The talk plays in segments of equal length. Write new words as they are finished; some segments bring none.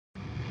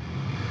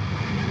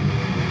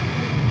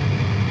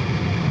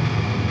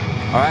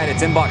Alright,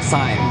 it's inbox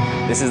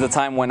time. This is the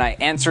time when I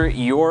answer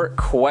your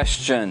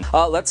question.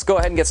 Let's go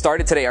ahead and get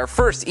started today. Our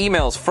first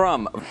email's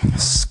from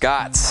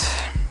Scott.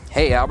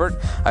 Hey Albert,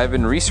 I've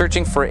been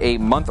researching for a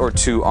month or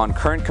two on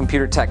current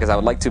computer tech as I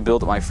would like to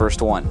build my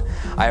first one.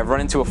 I have run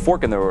into a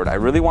fork in the road. I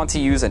really want to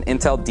use an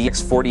Intel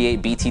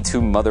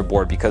DX4850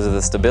 motherboard because of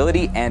the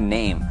stability and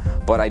name,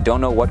 but I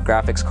don't know what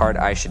graphics card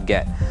I should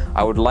get.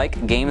 I would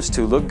like games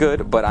to look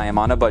good, but I am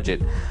on a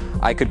budget.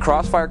 I could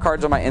crossfire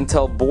cards on my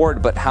Intel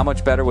board, but how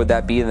much better would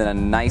that be than a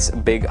nice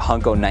big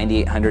hunko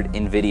 9800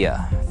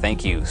 NVIDIA?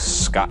 Thank you,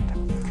 Scott.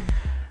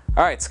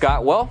 Alright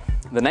Scott, well,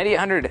 the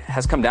 9800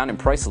 has come down in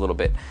price a little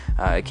bit.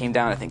 It came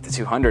down, I think, to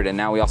 200, and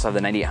now we also have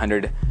the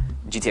 9800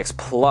 GTX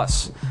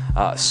Plus.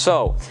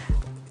 So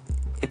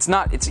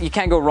you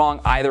can't go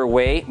wrong either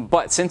way.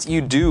 But since you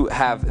do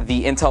have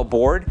the Intel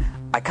board,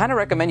 I kind of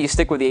recommend you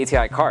stick with the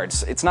ATI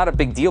cards. It's not a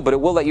big deal, but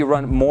it will let you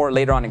run more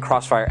later on in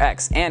Crossfire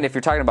X. And if you're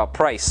talking about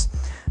price,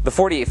 the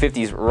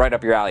 4850 is right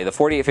up your alley. The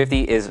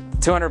 4850 is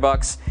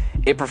 $200.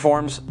 It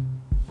performs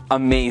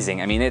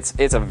amazing. I mean,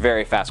 it's a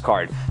very fast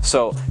card.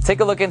 So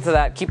take a look into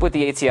that. Keep with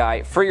the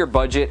ATI for your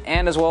budget,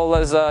 and as well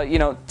as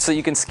so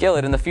you can scale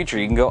it in the future.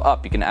 You can go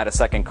up. You can add a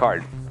second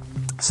card.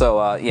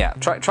 So yeah,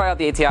 try out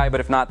the ATI, but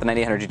if not, the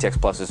 9800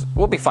 GTX Plus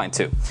will be fine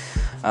too.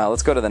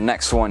 Let's go to the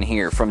next one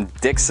here from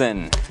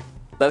Dixon.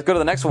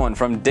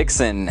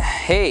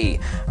 Hey,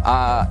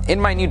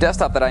 in my new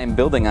desktop that I am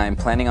building, I am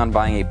planning on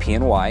buying a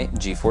PNY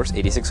GeForce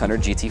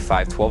 8600 GT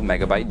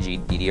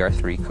 512MB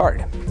GDDR3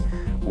 card.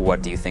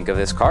 What do you think of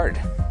this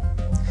card?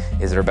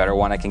 Is there a better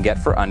one I can get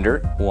for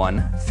under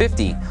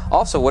 $150?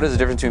 Also, what is the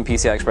difference between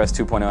PCI Express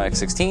 2.0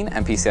 X16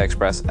 and PCI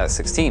Express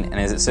S16? And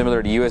is it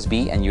similar to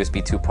USB and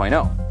USB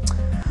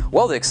 2.0?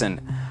 Well, Dixon,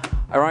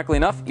 ironically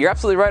enough, you're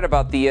absolutely right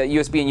about the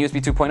USB and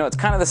USB 2.0. It's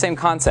kind of the same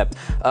concept.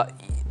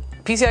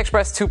 PCI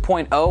Express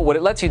 2.0, what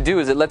it lets you do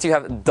is it lets you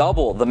have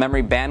double the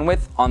memory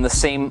bandwidth on the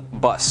same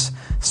bus.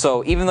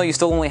 So even though you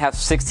still only have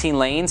 16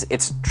 lanes,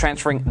 it's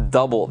transferring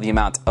double the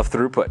amount of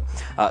throughput.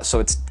 So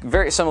it's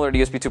very similar to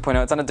USB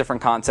 2.0. It's on a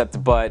different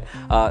concept, but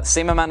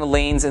same amount of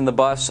lanes in the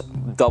bus,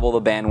 double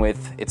the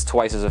bandwidth. It's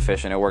twice as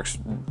efficient. It works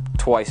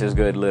twice as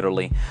good,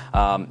 literally.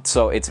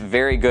 So it's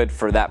very good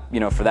for that,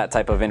 for that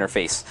type of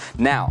interface.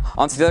 Now,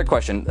 on to the other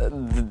question.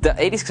 The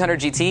 8600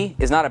 GT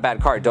is not a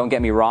bad card, don't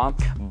get me wrong,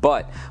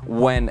 but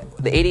when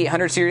the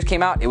 8800 series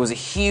came out, it was a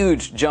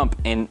huge jump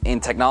in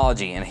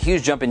technology and a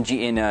huge jump in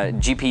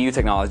GPU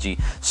technology.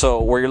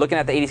 So where you're looking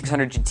at the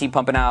 8600 GT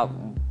pumping out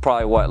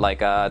probably what, like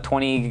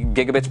 20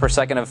 gigabits per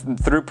second of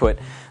throughput,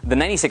 the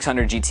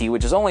 9600 GT,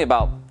 which is only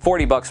about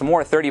 $40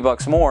 more,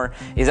 $30 more,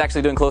 is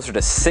actually doing closer to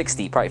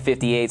 60, probably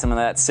 58, something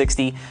like that,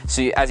 60.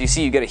 So as you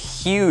see, you get a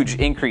huge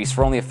increase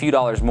for only a few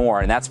dollars more,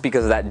 and that's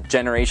because of that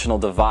generational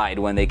divide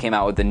when they came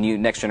out with the new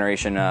next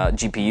generation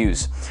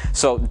GPUs.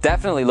 So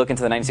definitely look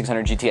into the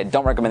 9600 GT. I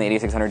don't recommend the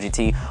 8600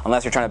 GT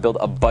unless you're trying to build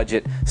a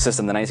budget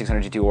system. The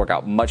 9600 GT will work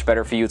out much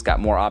better for you. It's got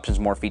more options,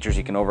 more features.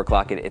 You can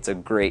overclock it. It's a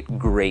great,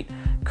 great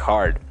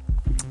card.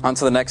 On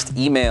to the next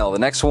email. The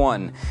next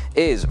one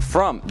is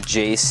from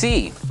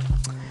JC.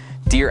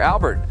 Dear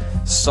Albert,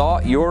 saw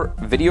your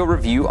video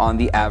review on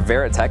the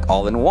Veritech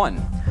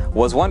All-in-One.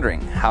 Was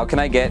wondering, how can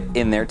I get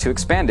in there to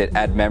expand it?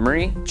 Add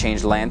memory,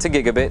 change LAN to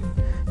gigabit,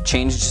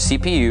 change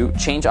CPU,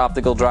 change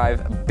optical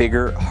drive,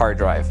 bigger hard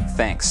drive.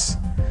 Thanks.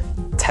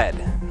 Ted.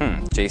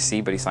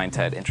 JC, but he signed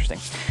Ted. Interesting.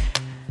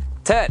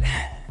 Ted.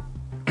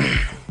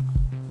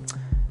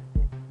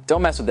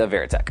 Don't mess with the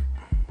Veritech.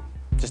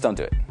 Just don't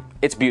do it.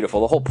 It's beautiful.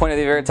 The whole point of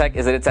the Veritech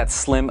is that it's that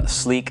slim,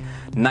 sleek,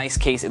 nice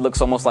case. It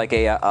looks almost like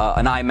an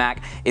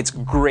iMac. It's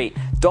great.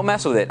 Don't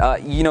mess with it.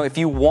 If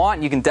you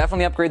want, you can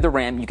definitely upgrade the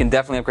RAM. You can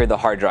definitely upgrade the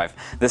hard drive.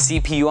 The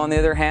CPU, on the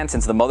other hand,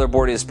 since the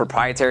motherboard is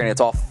proprietary and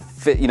it's all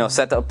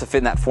set up to fit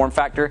in that form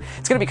factor,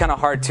 it's going to be kind of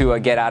hard to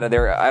get out of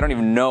there. I don't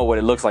even know what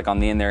it looks like on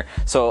the in there.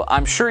 So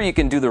I'm sure you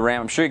can do the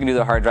RAM. I'm sure you can do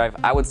the hard drive.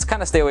 I would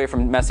kind of stay away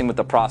from messing with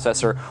the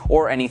processor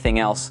or anything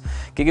else.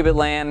 Gigabit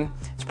LAN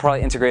is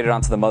probably integrated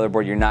onto the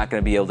motherboard. You're not going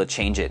to be able to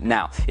change it.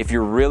 Now, if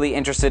you're really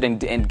interested in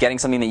getting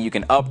something that you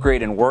can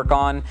upgrade and work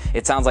on,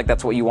 it sounds like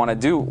that's what you want to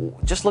do.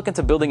 Just look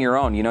into building your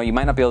own. You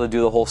might not be able to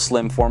do the whole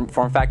slim form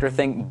factor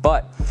thing,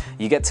 but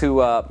you get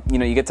to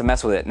you get to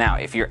mess with it. Now,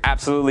 if you're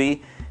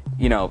absolutely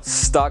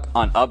stuck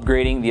on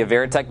upgrading the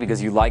Veritech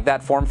because you like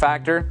that form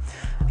factor,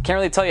 I can't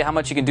really tell you how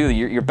much you can do.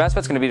 Your best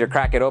bet's going to be to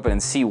crack it open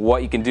and see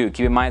what you can do.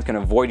 Keep in mind, it's going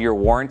to void your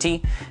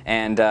warranty,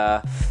 and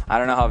I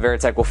don't know how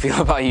Veritech will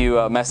feel about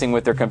you messing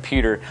with their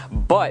computer,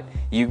 but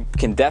you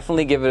can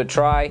definitely give it a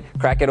try,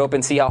 crack it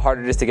open, see how hard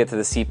it is to get to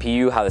the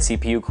CPU, how the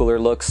CPU cooler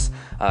looks.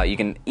 You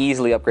can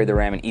easily upgrade the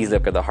RAM and easily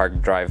upgrade the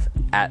hard drive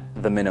at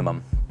the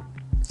minimum.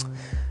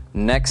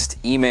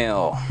 Next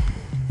email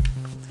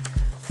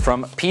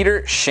from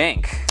Peter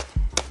Shank.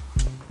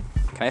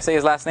 Can I say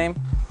his last name?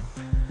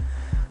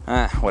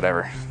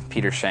 Whatever.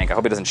 Peter Shank. I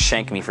hope he doesn't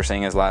shank me for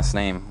saying his last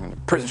name.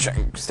 Prison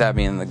shank, stab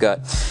me in the gut.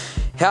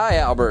 Hi,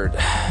 Albert.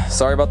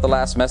 Sorry about the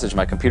last message.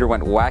 My computer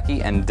went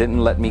wacky and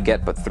didn't let me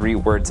get but 3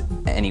 words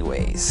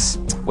anyways.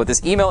 What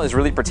this email is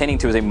really pertaining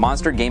to is a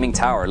monster gaming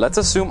tower. Let's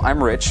assume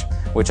I'm rich,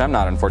 which I'm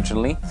not,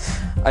 unfortunately.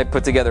 I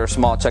put together a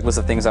small checklist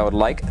of things I would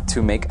like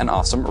to make an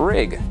awesome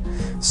rig.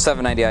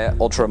 790i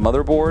Ultra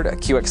motherboard, a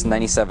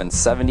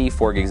QX9770,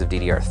 4 gigs of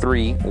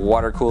DDR3,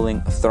 water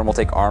cooling, thermal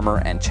take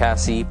armor and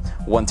chassis,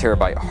 1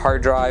 terabyte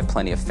hard drive,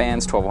 plenty of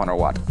fans, 1200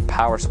 watt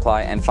power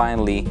supply, and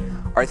finally,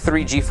 are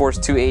 3 GeForce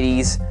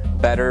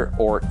 280s better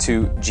or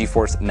 2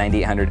 GeForce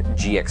 9800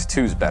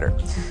 GX2s better?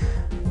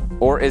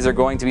 Or is there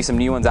going to be some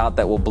new ones out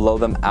that will blow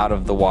them out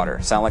of the water?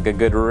 Sound like a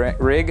good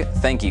rig?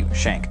 Thank you,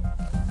 Shank.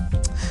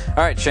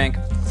 Alright, Shank.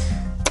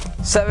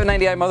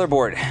 790i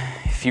motherboard.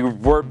 If you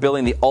were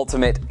building the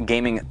ultimate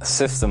gaming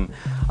system,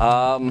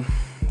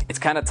 it's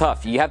kind of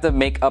tough. You have to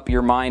make up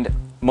your mind,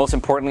 most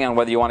importantly, on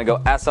whether you want to go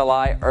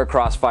SLI or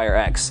Crossfire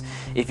X.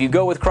 If you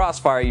go with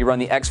Crossfire, you run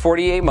the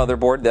X48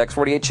 motherboard, the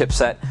X48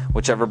 chipset,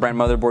 whichever brand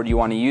motherboard you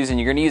want to use, and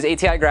you're going to use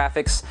ATI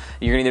graphics.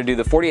 You're going to either do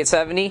the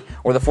 4870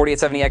 or the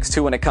 4870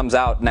 X2 when it comes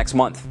out next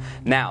month.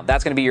 Now,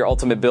 that's going to be your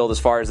ultimate build as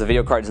far as the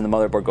video cards and the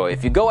motherboard go.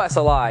 If you go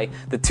SLI,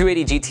 the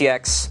 280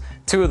 GTX,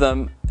 two of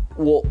them,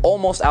 will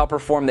almost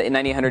outperform the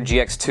 9800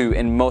 GX2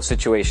 in most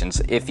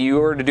situations. If you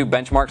were to do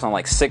benchmarks on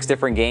like 6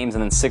 different games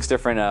and then 6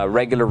 different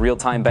regular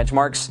real-time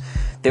benchmarks,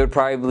 they would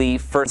probably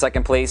first,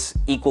 second place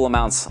equal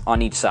amounts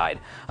on each side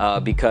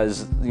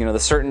because you know the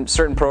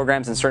certain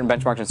programs and certain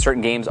benchmarks and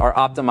certain games are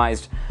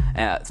optimized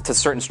to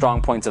certain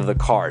strong points of the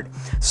card.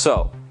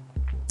 So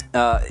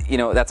you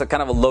know, that's a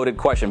kind of a loaded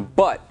question,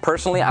 but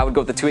personally I would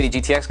go with the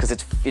 280 GTX because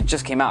it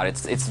just came out.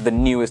 It's the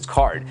newest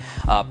card.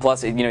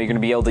 Plus, you know, you're going to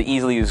be able to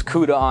easily use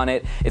CUDA on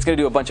it. It's going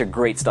to do a bunch of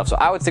great stuff. So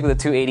I would stick with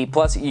the 280.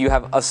 Plus, you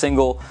have a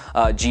single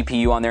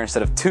GPU on there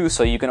instead of 2,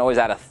 so you can always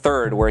add a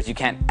third, whereas you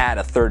can't add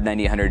a third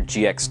 9800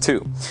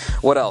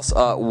 GX2. What else?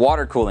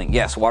 Water cooling.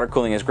 Yes, water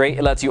cooling is great.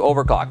 It lets you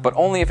overclock, but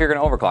only if you're going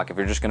to overclock. If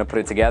you're just going to put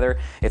it together,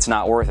 it's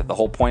not worth it. The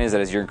whole point is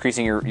that as you're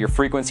increasing your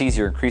frequencies,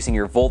 you're increasing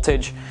your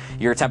voltage,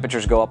 your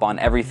temperatures go up on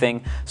everything.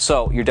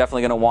 So you're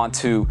definitely going to want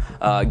to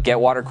get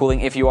water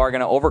cooling if you are going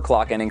to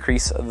overclock and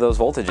increase those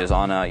voltages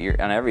on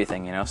on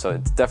everything. You know, so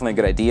it's definitely a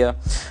good idea.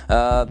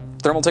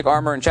 Thermal take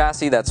armor and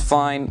chassis, that's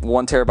fine.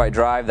 1 terabyte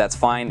drive, that's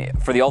fine.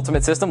 For the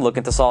ultimate system, look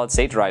into solid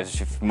state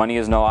drives. If money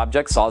is no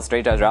object, solid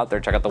state drives are out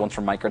there. Check out the ones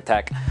from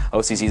Microtech.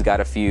 OCC's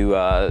got a few.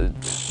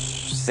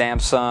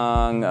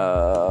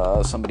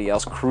 Samsung, somebody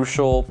else,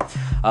 Crucial.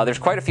 There's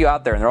quite a few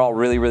out there, and they're all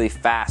really, really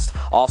fast.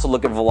 Also,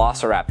 look at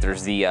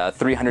Velociraptors, the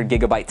 300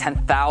 gigabyte,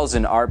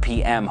 10,000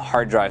 RPM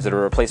hard drives that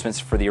are replacements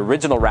for the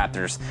original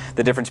Raptors.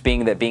 The difference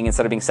being that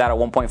instead of being SATA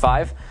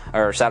 1.5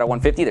 or SATA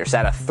 150, they're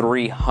SATA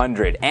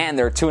 300, and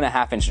they're a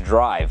 2.5-inch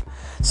drive.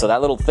 So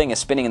that little thing is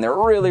spinning, and they're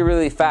really,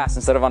 really fast.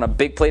 Instead of on a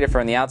big plate if you're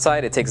on the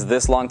outside, it takes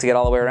this long to get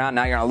all the way around.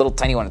 Now you're on a little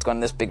tiny one. It's going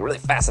this big, really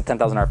fast at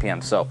 10,000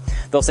 RPM. So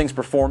those things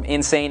perform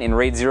insane. In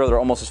RAID 0, they're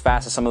almost as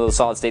fast as some of those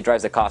solid-state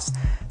drives that cost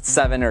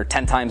 7 or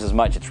 10 times as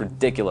much. It's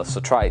ridiculous. So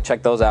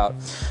check those out.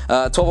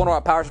 1200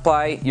 watt power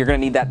supply. You're going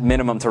to need that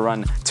minimum to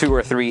run 2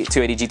 or 3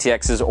 280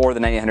 GTXs or the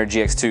 9800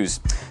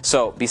 GX2s.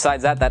 So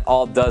besides that, that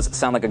all does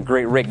sound like a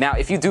great rig. Now,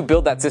 if you do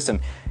build that system,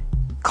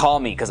 call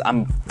me because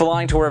I'm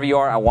flying to wherever you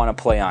are. I want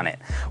to play on it.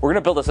 We're going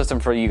to build a system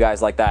for you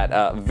guys like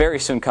that very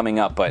soon coming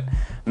up, but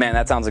man,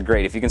 that sounds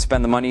great. If you can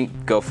spend the money,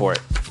 go for it.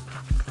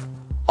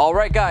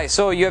 Alright guys,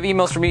 so you have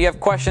emails for me, you have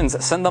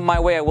questions, send them my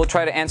way. I will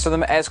try to answer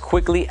them as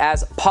quickly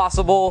as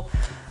possible.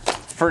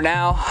 For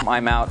now,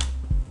 I'm out.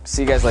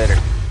 See you guys later.